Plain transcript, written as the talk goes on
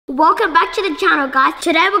Welcome back to the channel, guys.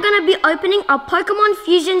 Today we're going to be opening a Pokemon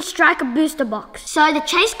Fusion Striker booster box. So the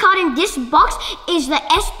chase card in this box is the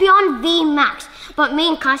Espeon V Max. But me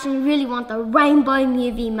and Carson really want the Rainbow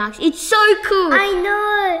Mew V Max. It's so cool. I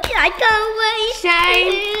know. I can't wait.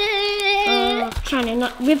 Same. Trying to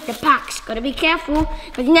not rip the packs. Gotta be careful.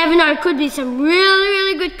 Because you never know. It could be some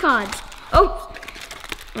really good cards. Oh.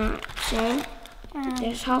 Alright, so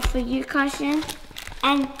there's half for you, Carson.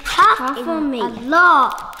 And half for me. A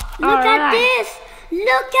lot. Look at this.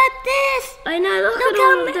 Look at this. I know. Look at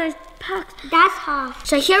all of those packs. That's half.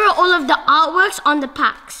 So here are all of the artworks on the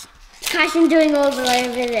packs. Carson doing all the way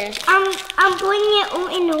over there. I'm putting it all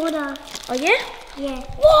in order. Oh yeah? Yeah.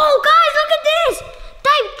 Whoa, guys, look at this.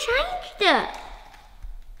 They've changed it.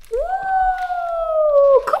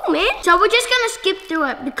 Woo, cool, man. So we're just gonna skip through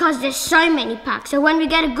it because there's so many packs. So when we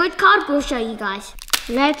get a good card, we'll show you guys.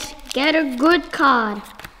 Let's get a good card.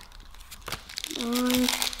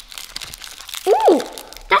 Ooh,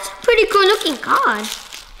 that's a pretty cool looking card.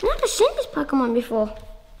 I've never seen this Pokemon before.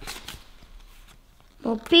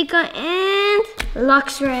 Pika and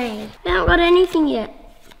Luxray. We haven't got anything yet.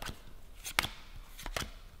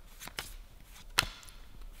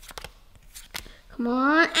 Come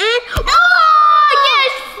on, and oh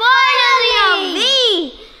yes, finally a V!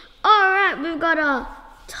 Alright, we've got a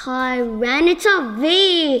Tyranitar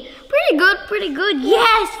V. Pretty good.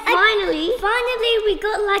 Yes, finally. Finally we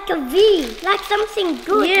got like a V. Like something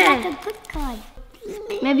good. Yeah. Like a good card.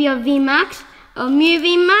 Maybe a V Max, a Mew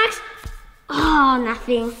V Max. Oh,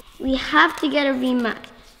 nothing. We have to get a V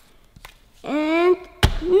Max. And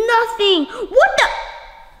nothing. What the?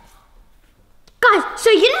 Guys, so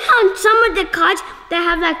you know how some of the cards, they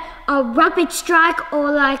have like a rapid strike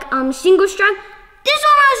or like single strike? This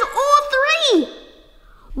one has all three.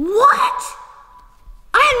 What?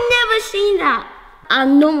 I have never seen that. A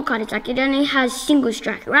normal card, it's like it only has single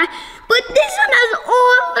strike, right? But this one has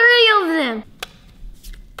all three of them.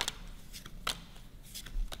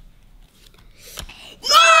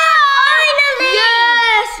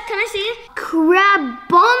 Yes! Can I see it?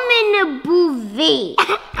 Crabominable V.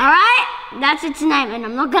 Alright? That's its name, and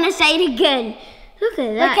I'm not gonna say it again. Look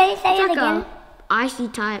at that. Can you say it again? Icy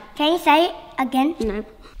type. Can you say it again? No.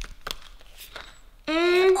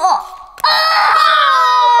 And Oh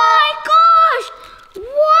my gosh!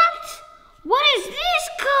 What is this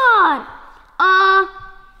card?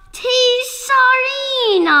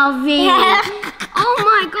 T-Sarina V. Oh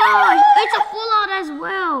my gosh, it's a full art as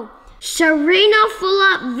well. Serena full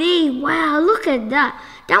art V. Wow, look at that.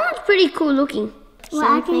 That one's pretty cool looking. Well,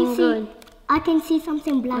 I can see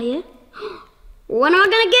something black. Oh yeah? What am I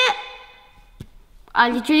gonna get? I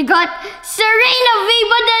literally got Serena V,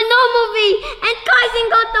 but the normal V. And Kyson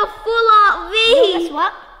got the full art V. Guess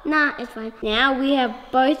what? Nah, it's fine. Now we have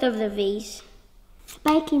both of the Vs.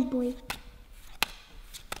 Spiking boy.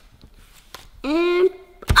 And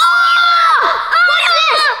what's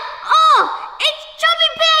this? Oh, it's Chubby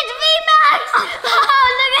Pants V Max. Oh,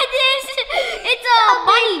 look at this. It's a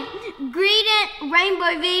bunny. Green and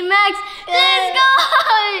Rainbow V Max. Let's go.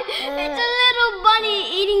 It's a little bunny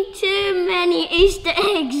eating too many Easter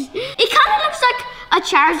eggs. It kind of looks like a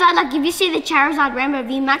Charizard. Like if you see the Charizard Rainbow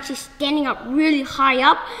V Max, he's standing up really high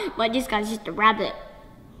up, but this guy's just a rabbit.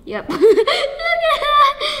 Yep. Look at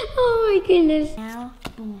that. Oh my goodness. Now,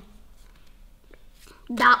 boom.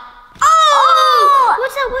 That. Oh!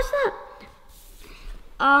 What's that?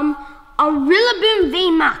 A Rillaboom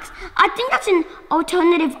V Max. I think that's an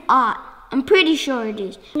alternative art. I'm pretty sure it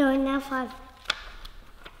is. No, now 5.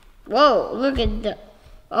 Whoa, look at that.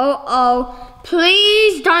 Oh.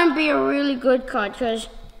 Please don't be a really good card, because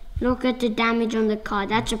look at the damage on the card.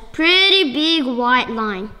 That's a pretty big white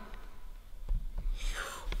line.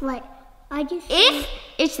 Like, If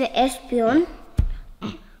it's the Espeon,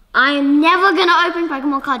 I am never going to open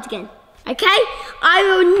Pokemon cards again. Okay? I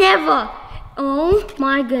will never. Oh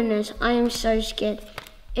my goodness, I am so scared.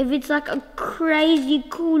 If it's like a crazy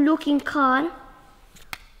cool looking card,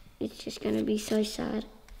 it's just going to be so sad.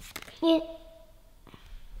 Yeah.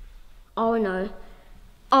 Oh no.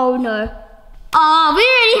 Oh, we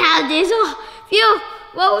already have this. Oh, phew.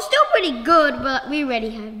 Well, it's still pretty good, but we already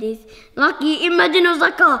have this. Lucky, imagine it was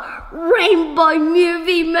like a Rainbow Mew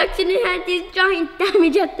V Max and it had this giant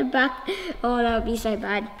damage at the back. Oh, that would be so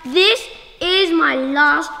bad. This is my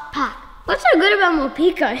last pack. What's so good about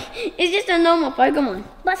Morpeko? It's just a normal Pokemon.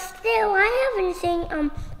 But still, I haven't seen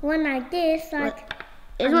one like this.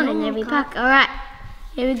 There's one in every pack. Alright,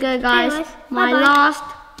 here we go, guys. Anyways, my bye-bye. last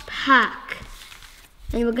pack.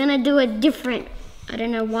 And we're gonna do it different. I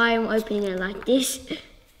don't know why I'm opening it like this.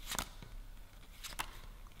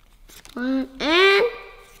 And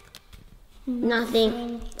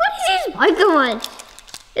nothing. What spider one.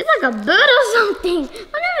 It's like a bird or something.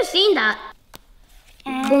 I've never seen that.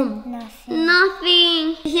 And Boom.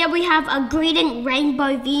 Nothing. Here we have a Gradient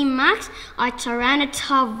Rainbow V Max, a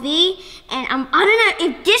Tyranitar V, and I don't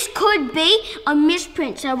know if this could be a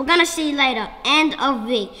misprint, so we're gonna see later, and a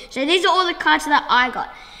V. So these are all the cards that I got.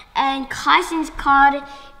 And Kaisen's card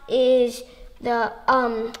is the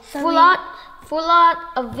full art,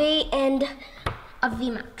 a V, and a V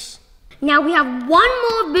Max. Now we have one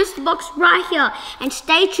more booster box right here, and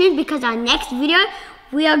stay tuned because our next video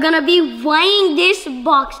we are gonna be weighing this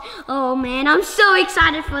box. Oh man, I'm so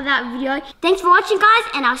excited for that video. Thanks for watching guys,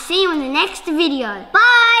 and I'll see you in the next video.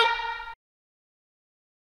 Bye!